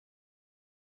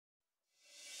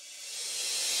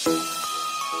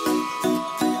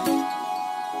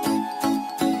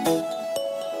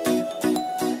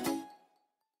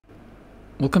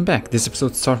Welcome back. This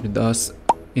episode starts with us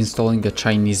installing a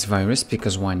Chinese virus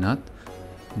because why not?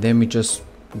 Then we just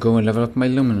go and level up my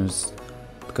Luminous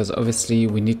because obviously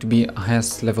we need to be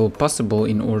highest level possible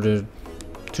in order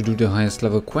to do the highest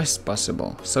level quest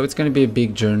possible. So it's gonna be a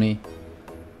big journey.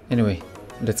 Anyway,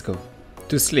 let's go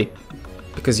to sleep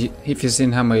because if you've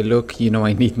seen how I look, you know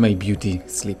I need my beauty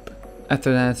sleep.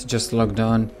 After that, just logged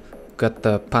on, got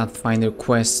the Pathfinder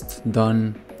quest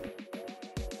done.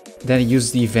 Then I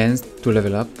use the events to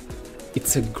level up.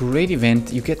 It's a great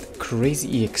event. You get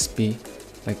crazy EXP,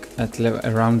 like at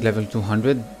around level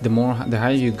 200. The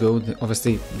higher you go,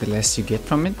 obviously the less you get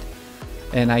from it.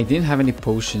 And I didn't have any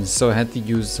potions, so I had to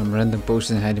use some random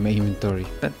potions I had in my inventory.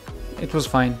 But it was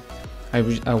fine. I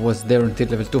was there until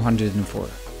level 204.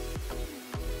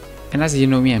 And as you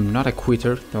know me, I'm not a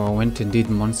quitter, so I went and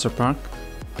did Monster Park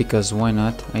because why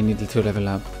not? I needed to level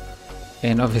up.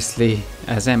 And obviously,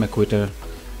 as I'm a quitter,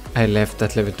 I left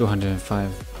at level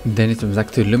 205. Then it was back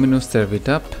to Luminous to level it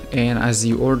up, and as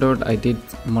you ordered, I did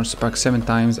Monster Park 7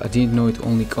 times. I didn't know it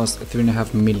only cost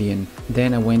 3.5 million.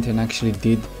 Then I went and actually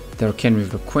did the Arcane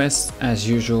River quest as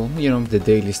usual, you know, the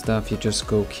daily stuff. You just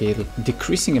go kill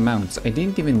decreasing amounts. I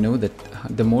didn't even know that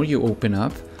the more you open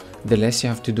up, the less you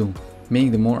have to do.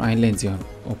 Meaning the more islands you have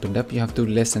opened up, you have to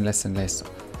do less and less and less,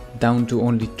 down to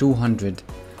only 200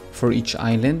 for each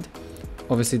island.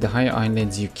 Obviously the higher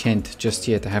islands you can't just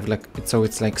yet have, like so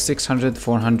it's like 600,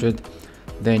 400,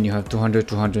 then you have 200,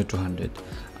 200, 200.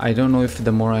 I don't know if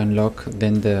the more I unlock,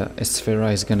 then the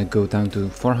Esfera is gonna go down to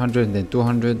 400, then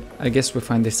 200. I guess we'll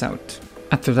find this out.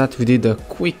 After that we did a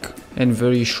quick and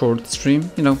very short stream,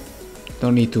 you know,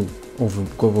 don't need to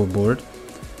go overboard.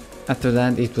 After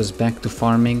that it was back to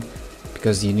farming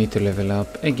because you need to level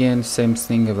up. Again, same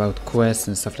thing about quests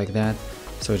and stuff like that.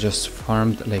 So I just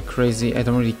farmed like crazy. I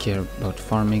don't really care about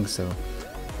farming, so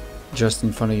just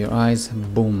in front of your eyes,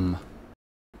 boom.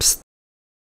 Psst.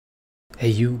 Hey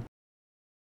you.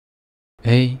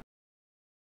 Hey.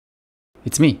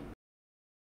 It's me.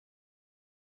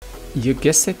 You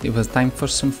guessed it, it was time for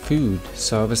some food.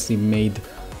 So I obviously made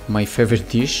my favorite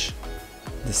dish,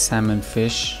 the salmon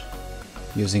fish,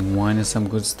 using wine and some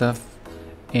good stuff.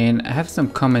 And I have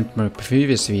some comment in my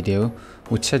previous video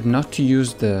which said not to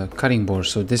use the cutting board,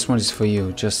 so this one is for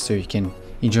you, just so you can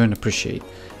enjoy and appreciate.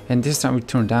 And this time it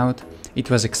turned out it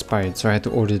was expired, so I had to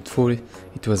order it fully.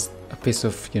 It was a piece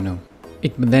of, you know.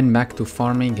 It then back to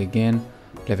farming again,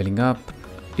 leveling up.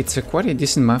 It's quite a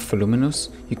decent map for Luminous.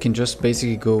 You can just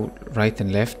basically go right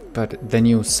and left, but then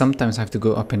you sometimes have to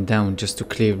go up and down just to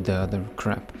clear the other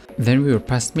crap. Then we were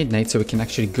past midnight, so we can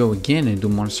actually go again and do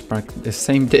Monster Park the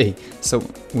same day. So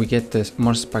we get the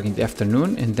Monster Park in the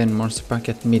afternoon and then Monster Park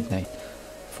at midnight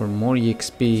for more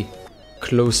EXP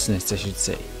closeness, I should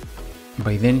say.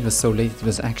 By then it was so late, it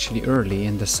was actually early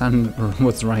and the sun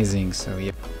was rising, so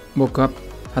yeah. Woke up,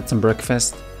 had some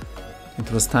breakfast. It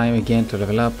was time again to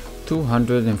level up.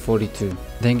 242.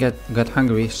 Then got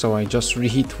hungry, so I just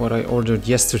reheat what I ordered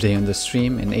yesterday on the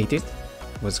stream and ate it.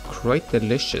 It was quite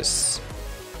delicious.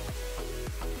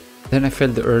 Then I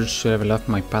felt the urge to level up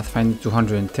my Pathfinder to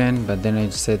 210, but then I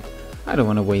said I don't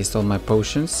want to waste all my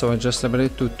potions, so I just leveled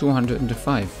it to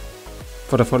 205.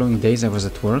 For the following days I was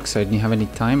at work, so I didn't have any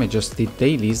time. I just did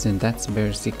dailies and that's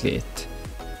basically it.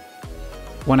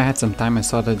 When I had some time, I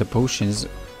saw that the potions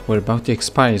were about to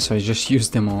expire, so I just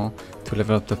used them all to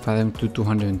level up the Fathom to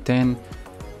 210.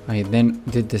 I then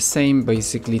did the same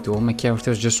basically to all my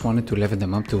characters, just wanted to level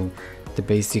them up to the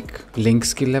basic Link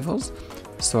skill levels.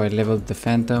 So I leveled the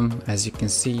Phantom, as you can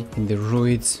see, in the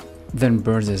Druids, then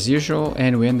Birds as usual,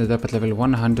 and we ended up at level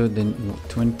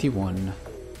 121.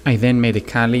 I then made a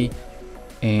Kali,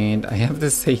 and I have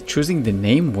to say, choosing the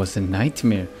name was a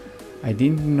nightmare. I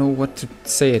didn't know what to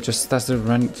say. I just started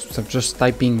just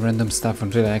typing random stuff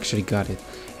until I actually got it.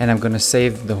 And I'm gonna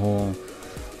save the whole,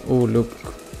 oh look,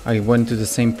 I went to the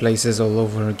same places all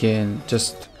over again.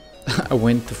 Just, I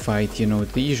went to fight, you know,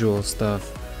 the usual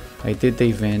stuff. I did the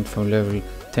event from level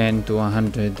 10 to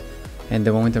 100. And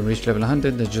the moment I reached level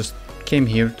 100, I just came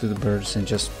here to the birds and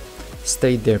just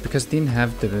stayed there. Because I didn't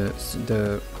have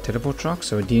the teleport rock,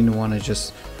 so I didn't want to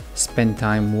just spend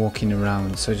time walking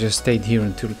around, so I just stayed here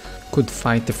until I could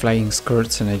fight the flying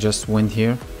skirts, and I just went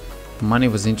here. Money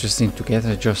was interesting to get.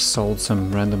 I just sold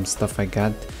some random stuff I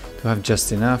got to have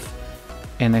just enough,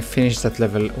 and I finished at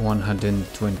level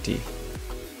 120.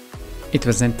 It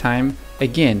was then time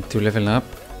again to level up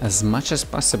as much as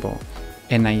possible,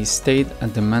 and I stayed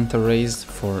at the Manta Rays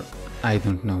for, I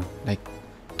don't know, like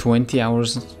 20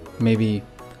 hours, maybe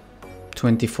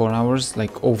 24 hours,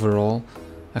 like overall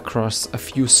across a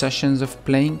few sessions of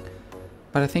playing,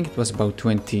 but I think it was about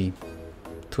 20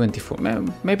 24,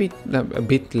 maybe a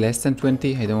bit less than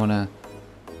 20. I don't want to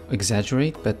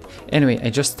exaggerate, but anyway, I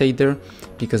just stayed there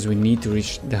because we need to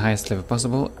reach the highest level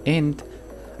possible. And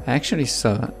I actually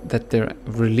saw that they're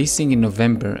releasing in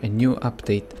November a new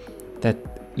update that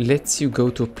lets you go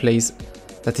to a place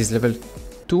that is level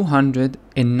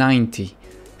 290.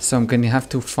 So I'm gonna have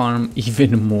to farm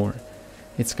even more.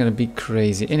 It's gonna be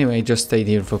crazy. Anyway, I just stayed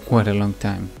here for quite a long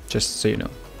time, just so you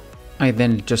know. I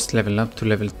then just leveled up to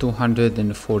level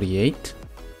 248.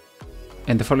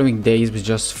 And the following days we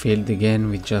just filled again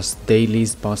with just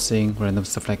dailies, bossing, random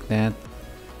stuff like that.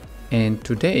 And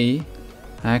today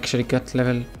I actually got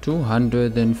level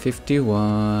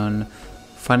 251.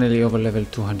 Finally over level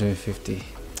 250.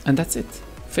 And that's it.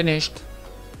 Finished.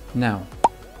 Now,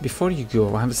 before you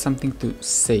go, I have something to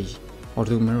say or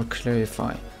to more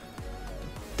clarify.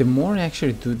 The more I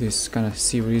actually do this kind of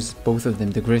series, both of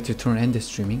them, the Great Return and the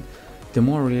streaming, the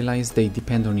more I realize they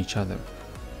depend on each other.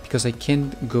 Because I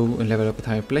can't go and level up at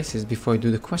higher places before I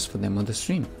do the quest for them on the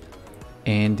stream.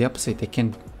 And the opposite, I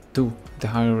can't do the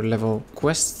higher level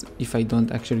quests if I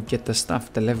don't actually get the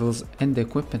stuff, the levels and the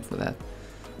equipment for that.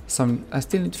 So I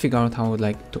still need to figure out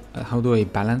how do I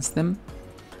balance them,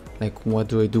 like what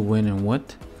do I do when and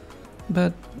what.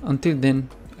 But until then,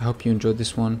 I hope you enjoyed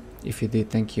this one. If you did,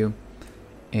 thank you,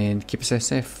 and keep yourself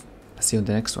safe. I'll see you on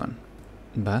the next one.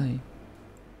 Bye.